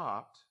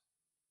stopped,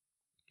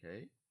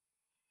 okay?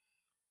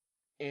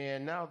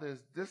 And now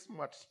there's this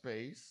much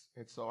space,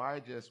 and so I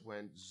just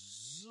went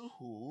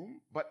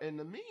zoom. But in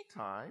the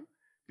meantime,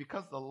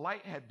 because the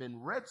light had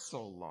been red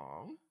so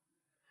long,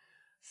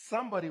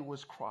 somebody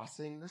was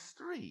crossing the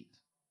street.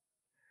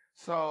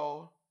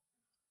 So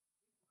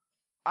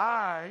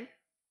I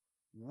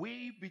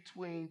weaved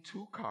between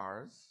two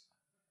cars,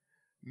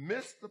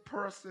 missed the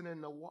person in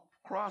the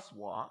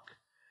crosswalk,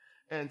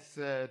 and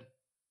said,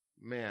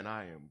 man,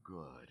 I am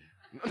good.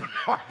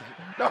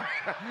 No.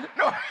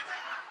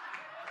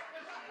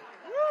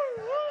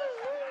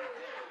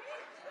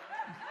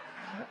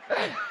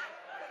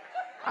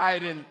 I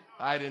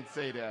didn't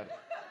say that.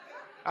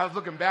 I was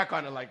looking back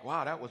on it like,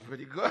 wow, that was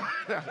pretty good.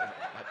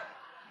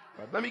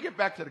 But let me get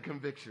back to the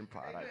conviction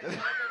part.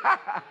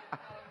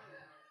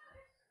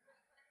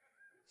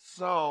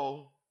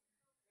 So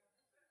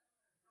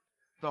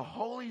the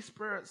Holy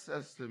Spirit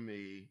says to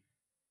me,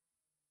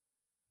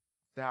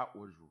 that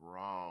was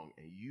wrong.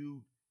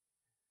 And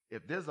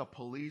if there's a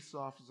police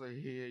officer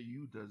here,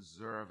 you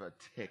deserve a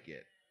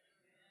ticket.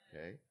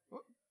 Okay?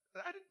 Well,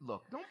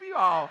 look, don't be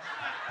all,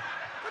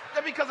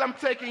 because I'm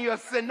taking your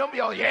sin, don't be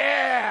all,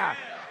 yeah,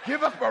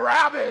 give us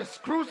Barabbas,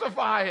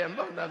 crucify him.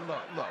 Look,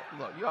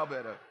 y'all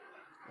better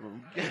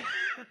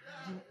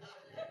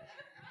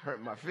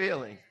hurt my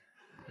feelings.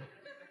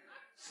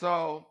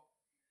 So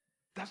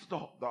that's the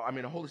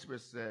Holy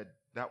Spirit said,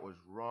 that was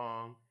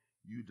wrong.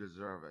 You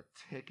deserve a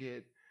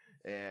ticket.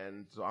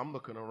 And so I'm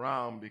looking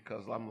around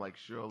because I'm like,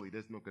 surely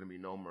there's not going to be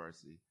no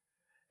mercy.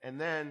 And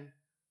then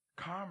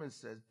Carmen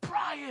says,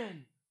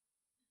 Brian.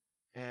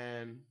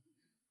 And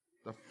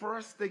the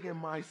first thing in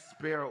my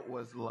spirit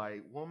was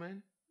like,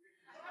 woman,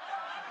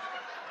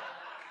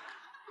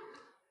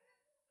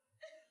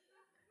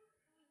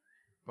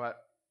 but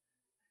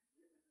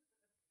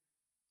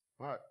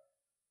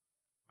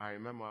I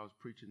remember I was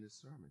preaching this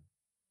sermon.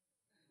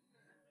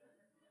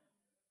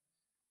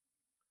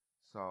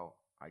 So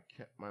I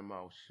kept my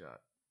mouth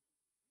shut,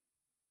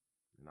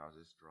 and I was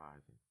just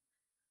driving.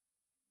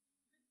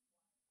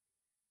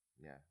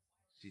 Yeah,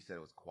 she said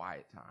it was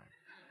quiet time.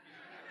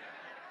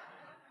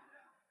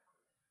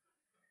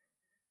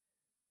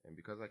 And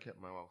because I kept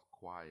my mouth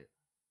quiet,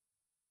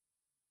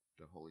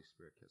 the Holy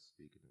Spirit kept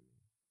speaking to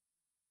me.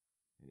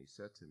 And he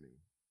said to me,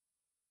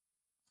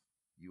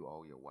 you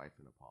owe your wife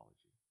an apology.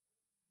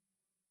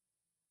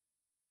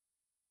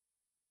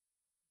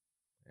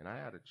 And I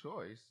had a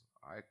choice.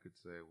 I could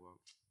say, well,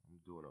 I'm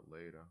doing it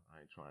later. I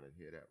ain't trying to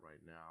hear that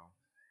right now.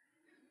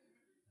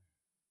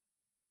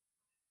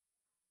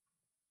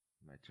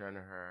 And I turned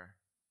to her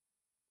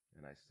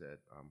and I said,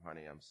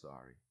 honey, I'm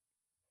sorry.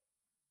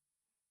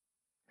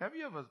 Have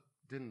you ever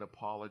did an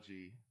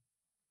apology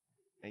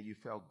and you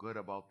felt good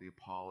about the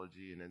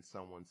apology and then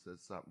someone said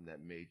something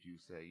that made you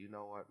say, you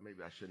know what,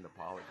 maybe I shouldn't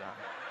apologize?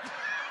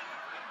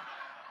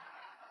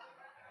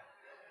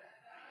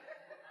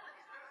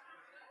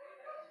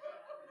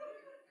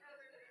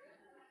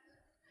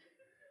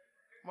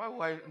 My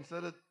wife,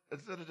 instead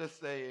of just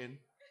saying,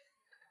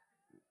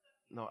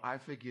 no, I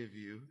forgive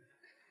you,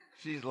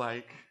 she's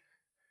like,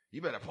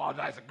 you better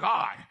apologize to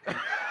God.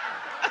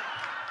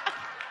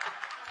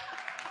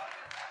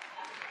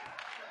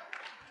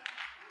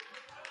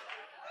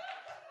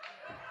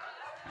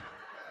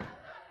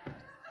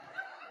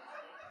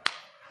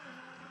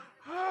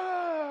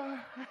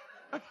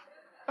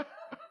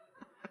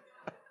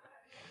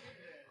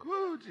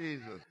 Woo,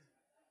 Jesus.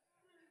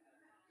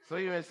 So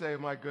you may say,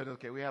 my goodness,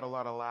 okay, we had a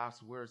lot of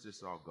laughs. Where's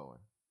this all going?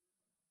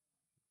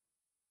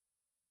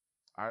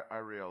 I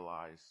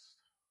realized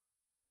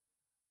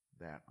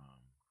that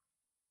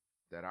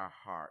that our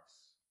hearts,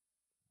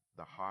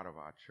 the heart of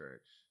our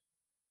church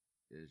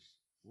is,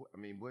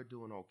 we're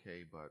doing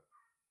okay, but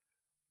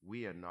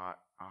our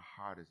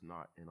heart is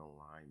not in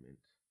alignment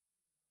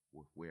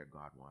with where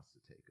God wants to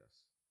take us.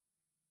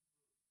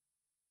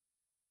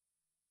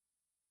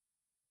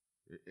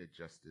 It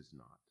just is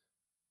not.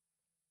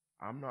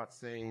 I'm not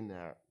saying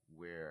that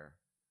we're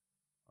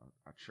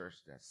a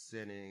church that's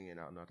sinning, and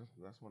no,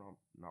 that's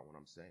not what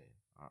I'm saying.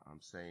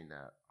 I'm saying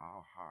that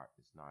our heart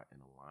is not in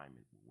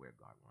alignment with where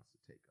God wants to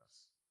take us.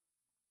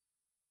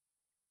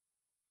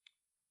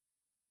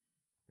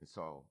 And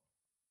so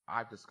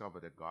I've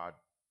discovered that God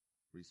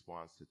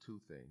responds to two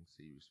things.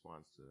 He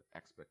responds to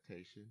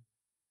expectation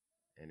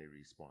and he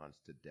responds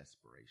to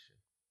desperation.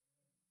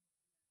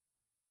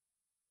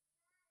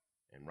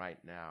 And right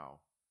now,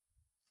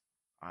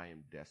 I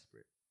am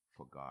desperate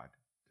for God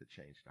to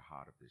change the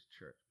heart of this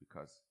church,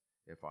 because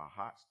if our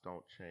hearts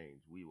don't change,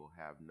 we will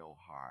have no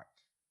heart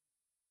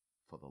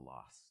for the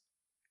lost.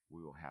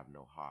 We will have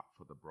no heart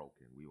for the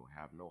broken. We will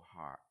have no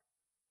heart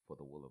for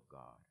the will of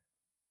God.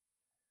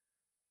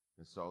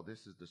 And so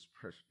this is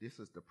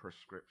the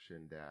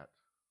prescription that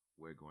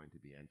we're going to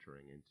be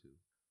entering into.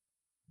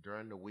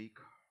 During the week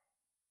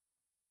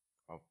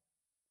of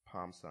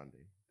Palm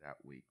Sunday, that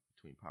week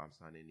between Palm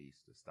Sunday and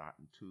Easter,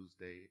 starting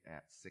Tuesday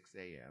at 6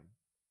 a.m.,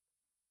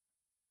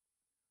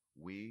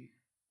 we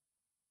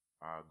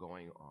are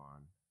going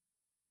on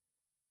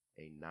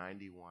a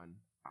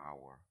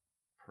 91-hour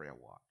prayer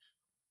watch.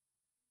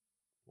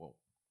 Well,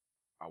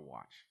 a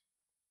watch.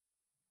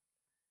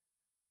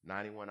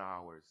 91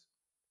 hours.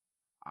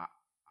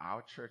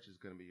 Our church is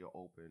going to be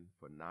open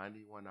for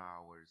 91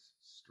 hours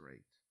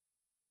straight,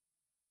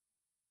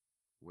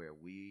 where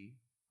we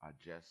are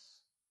just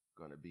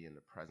going to be in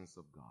the presence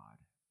of God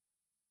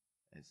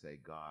and say,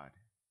 God,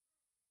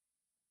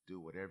 do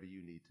whatever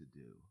you need to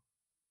do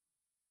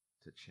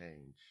to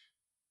change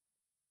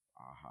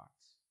our hearts.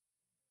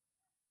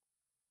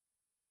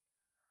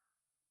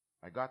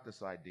 I got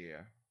this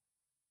idea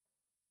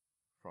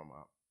from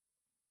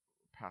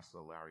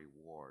Pastor Larry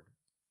Ward,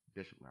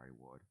 Bishop Larry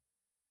Ward.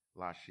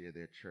 Last year,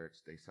 their church,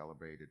 they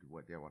celebrated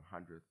their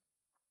 100th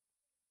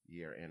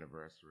year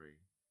anniversary,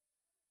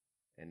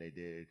 and they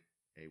did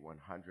a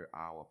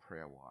 100-hour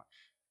prayer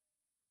watch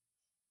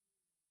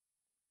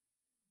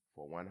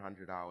For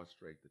 100 hours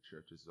straight, the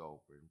church is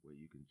open where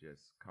you can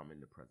just come in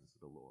the presence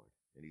of the Lord.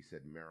 And he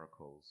said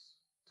miracles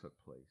took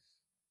place.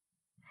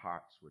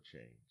 Hearts were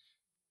changed.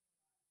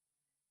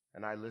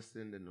 And I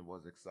listened and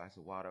was excited.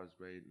 So wow, that was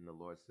great. And the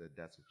Lord said,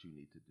 that's what you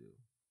need to do.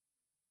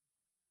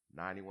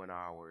 91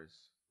 hours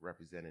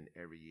representing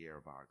every year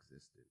of our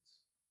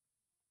existence.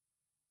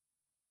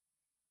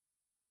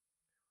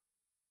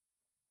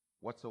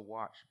 What's a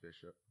watch,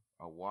 Bishop?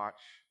 A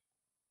watch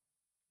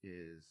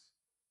is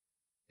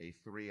a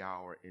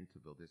 3-hour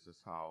interval. This is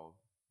how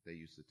they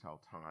used to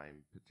tell time,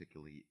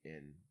 particularly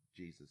in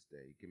Jesus'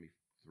 day. Give me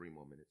 3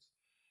 more minutes.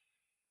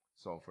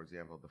 So, for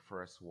example, the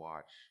first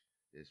watch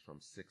is from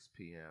 6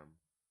 p.m.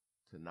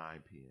 to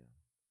 9 p.m.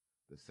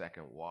 The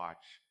second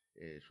watch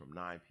is from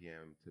 9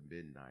 p.m. to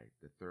midnight.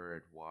 The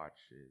third watch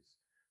is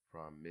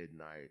from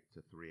midnight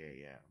to 3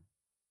 a.m.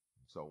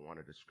 So one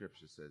of the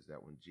scriptures says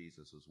that when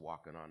Jesus was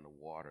walking on the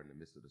water in the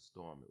midst of the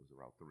storm, it was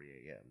around 3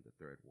 a.m., the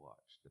third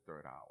watch, the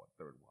third hour,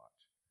 third watch.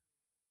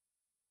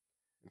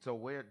 And so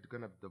we're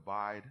going to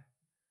divide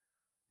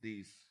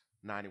these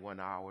 91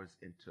 hours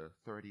into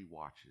 30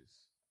 watches.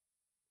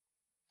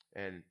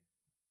 And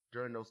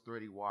during those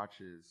 30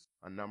 watches,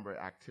 a number of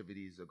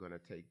activities are going to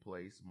take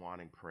place.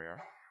 Morning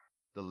prayer,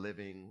 the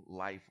Living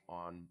Life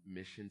on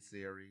Mission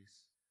series,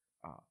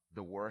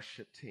 the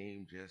worship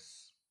team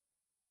just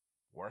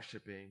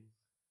worshiping,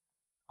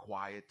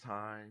 quiet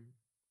time,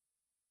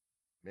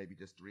 maybe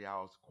just 3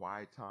 hours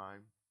quiet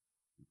time.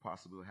 We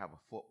possibly will have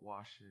a foot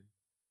washing.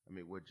 I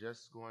mean, we're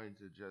just going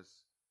to just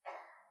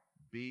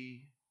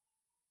be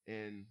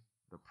in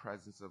the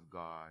presence of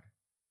God,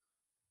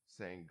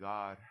 saying,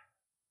 God,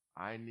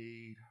 I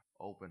need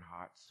open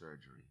heart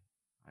surgery.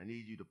 I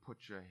need you to put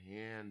your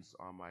hands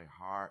on my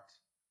heart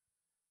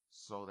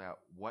so that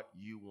what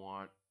you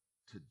want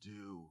to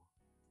do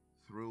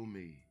through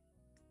me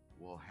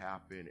will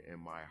happen, and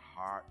my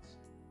heart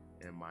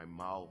and my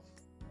mouth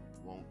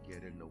won't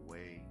get in the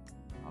way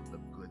of the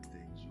good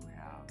things you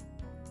have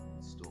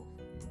in store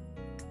for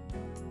me.